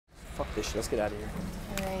Fuck this shit. Let's get out of here.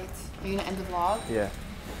 All right. Are you gonna end the vlog? Yeah.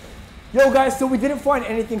 Yo guys, so we didn't find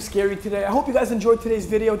anything scary today. I hope you guys enjoyed today's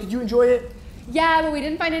video. Did you enjoy it? Yeah, but we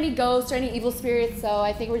didn't find any ghosts or any evil spirits, so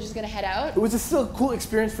I think we're just gonna head out. It was still a cool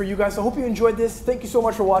experience for you guys, so I hope you enjoyed this. Thank you so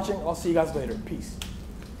much for watching. I'll see you guys later. Peace.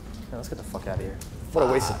 Now let's get the fuck out of here. What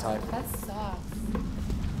a waste of time. That sucks.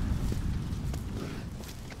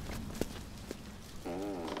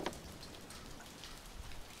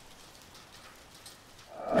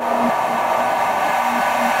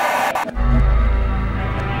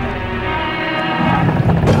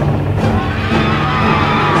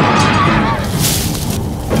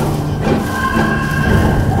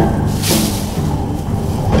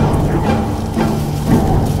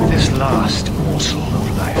 Last morsel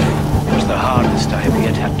of life was the hardest I have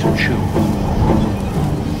yet had to chew.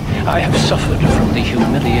 I have suffered from the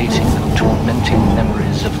humiliating and tormenting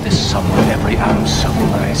memories of this sum of every ounce of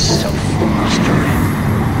my self-mastery.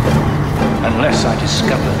 Unless I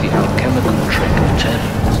discover the alchemical trick of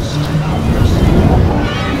turns.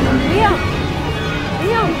 Liam!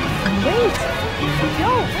 Liam! Wait!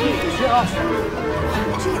 Yo, wait!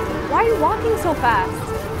 Jeez, why are you walking so fast?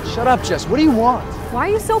 Shut up, Jess. What do you want? Why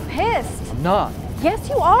are you so pissed? I'm not. Yes,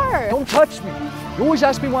 you are. Don't touch me. You always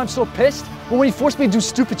ask me why I'm so pissed, but when you force me to do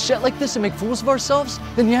stupid shit like this and make fools of ourselves,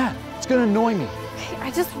 then yeah, it's gonna annoy me. I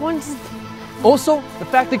just want to... Also, the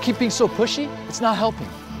fact they keep being so pushy, it's not helping.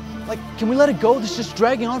 Like, can we let it go? This is just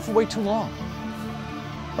dragging on for way too long.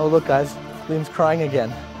 Oh, look, guys. Liam's crying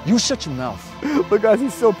again. You shut your mouth. Look, guys,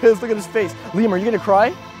 he's so pissed. Look at his face. Liam, are you gonna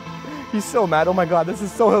cry? He's so mad. Oh my God, this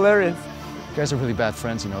is so hilarious. You guys are really bad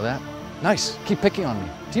friends, you know that? Nice. Keep picking on me.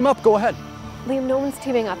 Team up. Go ahead. Liam, no one's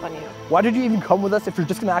teaming up on you. Why did you even come with us if you're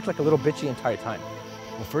just gonna act like a little bitch the entire time?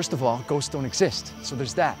 Well, first of all, ghosts don't exist, so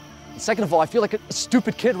there's that. And second of all, I feel like a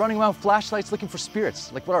stupid kid running around with flashlights looking for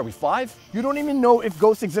spirits. Like, what are we, 5? You don't even know if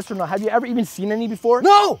ghosts exist or not. Have you ever even seen any before?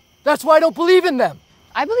 No! That's why I don't believe in them!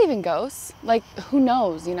 I believe in ghosts. Like, who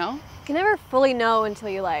knows, you know? You can never fully know until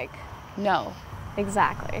you No.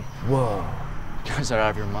 Exactly. Whoa. You guys are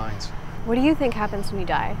out of your minds. What do you think happens when you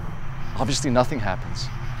die? Obviously, nothing happens.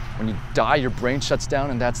 When you die, your brain shuts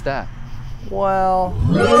down, and that's that. Well...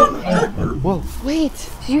 Whoa. Wait.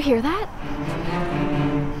 Did you hear that?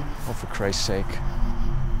 Oh, for Christ's sake.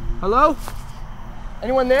 Hello?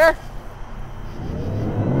 Anyone there?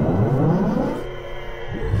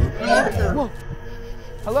 Whoa.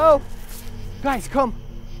 Hello? Guys, come.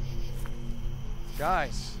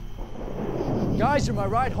 Guys, you're my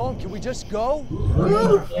ride home. Can we just go?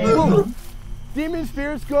 Whoa. Demons,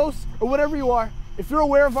 spirits, ghosts, or whatever you are, if you're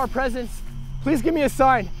aware of our presence, please give me a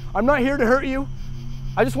sign. I'm not here to hurt you.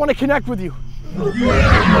 I just want to connect with you.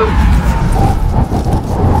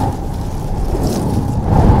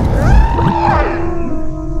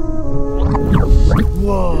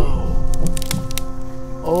 Whoa.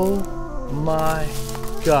 Oh my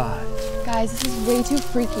God. Guys, this is way too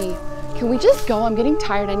freaky. Can we just go? I'm getting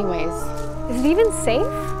tired anyways. Is it even safe?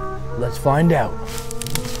 Let's find out.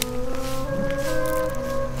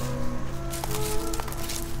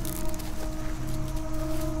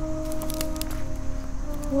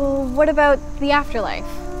 Well, what about the afterlife?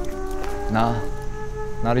 Nah,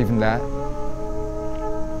 not even that.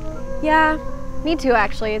 Yeah, me too,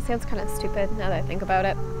 actually. It sounds kind of stupid now that I think about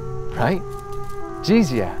it. Right?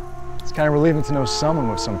 Geez, yeah. It's kind of relieving to know someone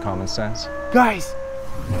with some common sense. Guys!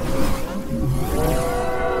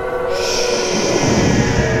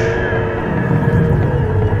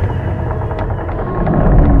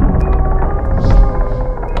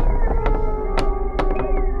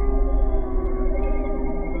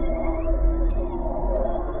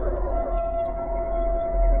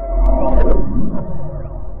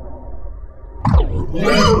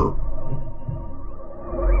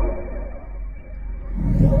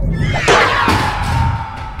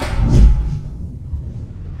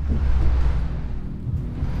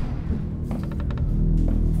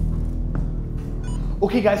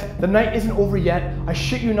 Okay guys, the night isn't over yet. I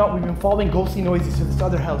shit you not, we've been following ghostly noises to this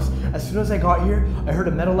other house. As soon as I got here, I heard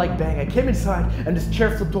a metal-like bang. I came inside and this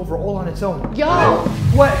chair flipped over all on its own. Yo!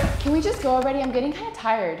 What? Can we just go already? I'm getting kind of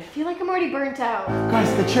tired. I feel like I'm already burnt out.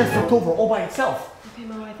 Guys, the chair flipped over all by itself. Okay,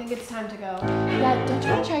 Mo, I think it's time to go. Yeah, don't you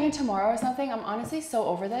want to try again tomorrow or something? I'm honestly so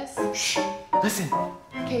over this. Shh, listen.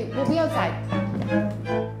 Okay, we'll be outside.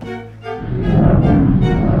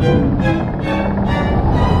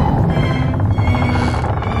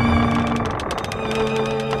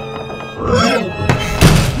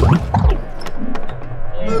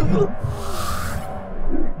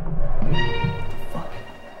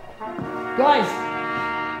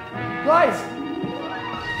 Guys!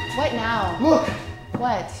 What now? Look!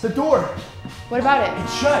 What? The door! What about about it?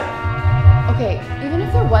 It's shut. Okay, even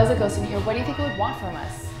if there was a ghost in here, what do you think it would want from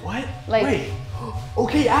us? What? Like, wait.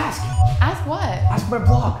 Okay, ask. Ask what? Ask my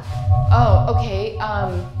blog. Oh, okay.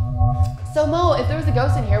 So Mo, if there was a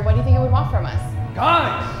ghost in here, what do you think it would want from us?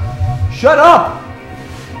 Guys, shut up.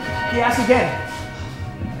 Okay, ask again.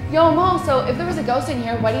 Yo, Mo, so if there was a ghost in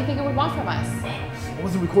here, what do you think it would want from us? I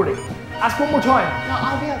wasn't recording. Ask one more time. No,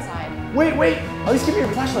 I'll be outside. Wait. At least give me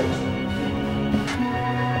your flashlight.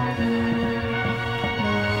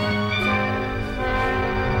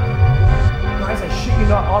 Guys, I shit you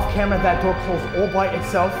not, off camera that door closed all by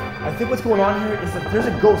itself. I think what's going on here is that there's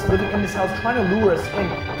a ghost living in this house trying to lure us in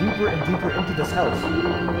deeper and deeper into this house.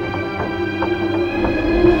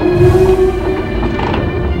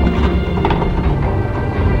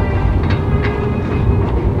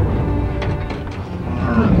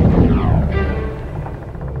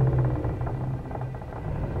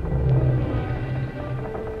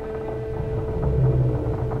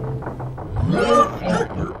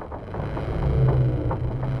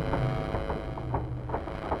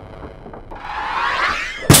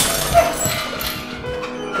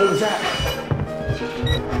 What was that?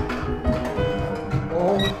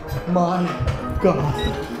 Oh my God.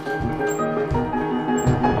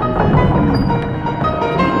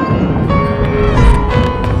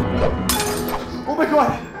 Oh my God,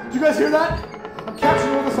 did you guys hear that? I'm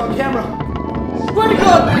capturing all this on camera. Swear to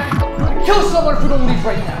God, man! I'm gonna kill someone if we don't leave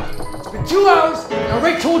right now. It's been 2 hours, and I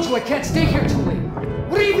already told you I can't stay here too late.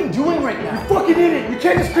 What are you even doing right now? You fucking idiot! You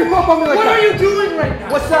can't just creep up on me like What that! are you doing right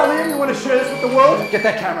now? What's that, Liam? You want to share this with the world? Get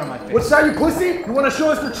that camera on my face. What's that, you pussy? You want to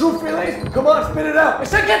show us your true feelings? Come on, spit it out! I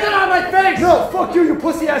said get that out of my face! No, fuck you, you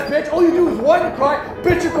pussy-ass bitch! All you do is whine and cry,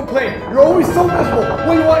 bitch and complain. You're always so miserable.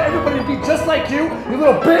 Well, you want everybody to be just like you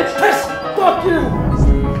little bitch! Piss! Fuck you!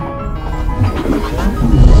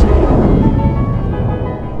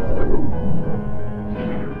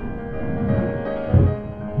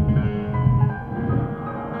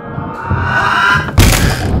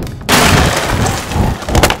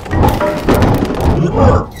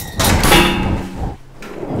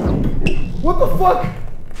 What the fuck?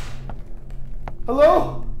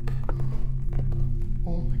 Hello?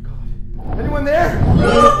 Oh my God. Anyone there?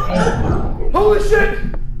 Holy shit!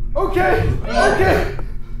 Okay.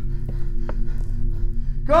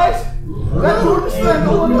 Guys, that door just slammed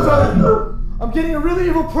all on its own. I'm getting a really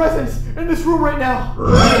evil presence in this room right now.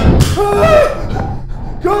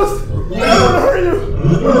 Ghost, I don't want to hurt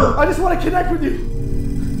you. I just want to connect with you.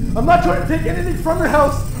 I'm not trying to take anything from your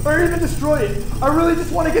house or even destroy it. I really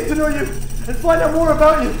just want to get to know you and find out more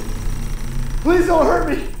about you. Please don't hurt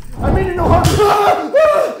me. I mean you no harm.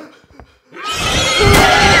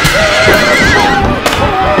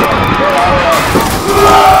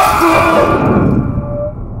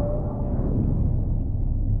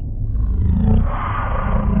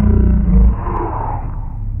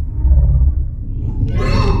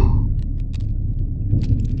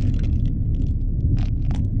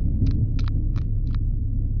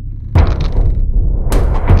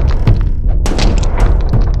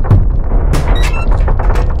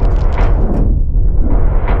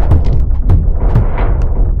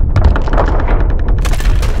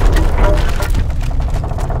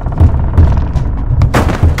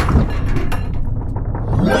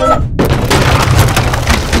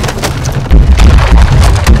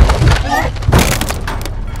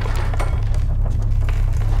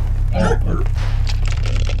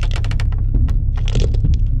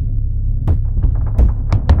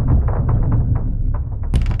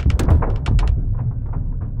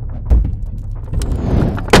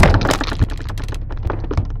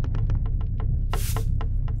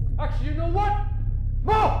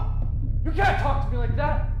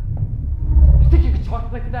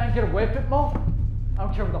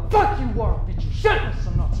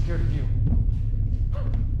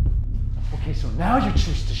 Okay, so now you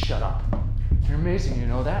choose to shut up. You're amazing, you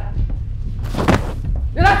know that?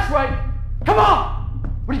 Yeah, that's right! Come on!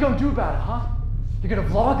 What are you gonna do about it, huh? You're gonna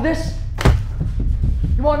vlog this?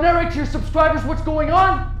 You wanna narrate to your subscribers what's going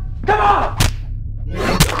on? Come on!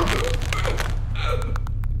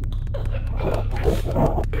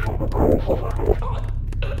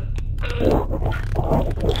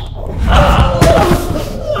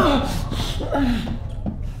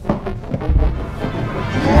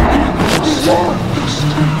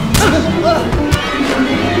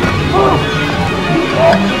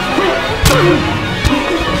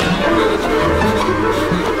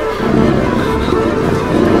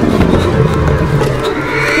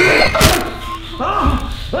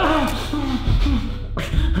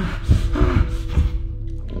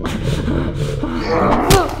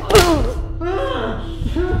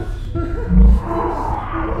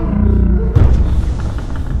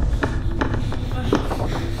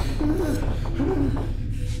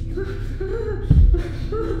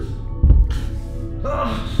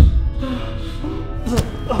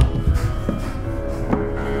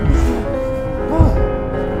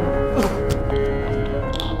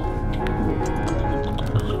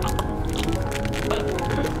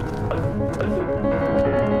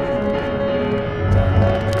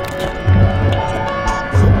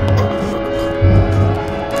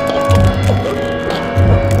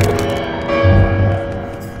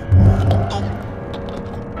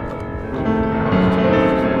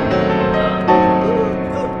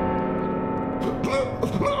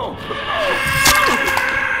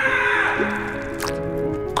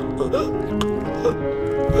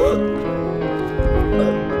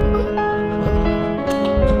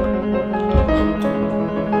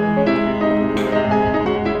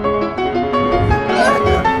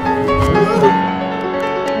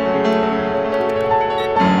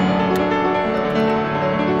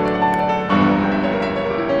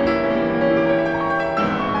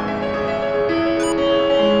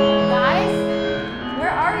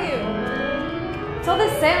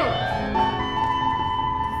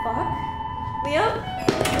 Liam?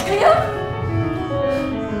 Liam?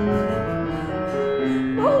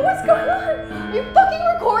 Oh, what's going on? Are you fucking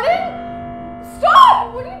recording?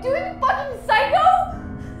 Stop! What are you doing, you fucking psycho?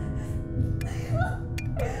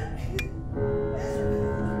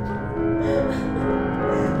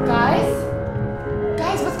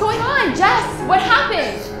 Guys, what's going on? Jess, what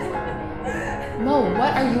happened? Mo,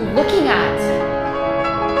 what are you looking at?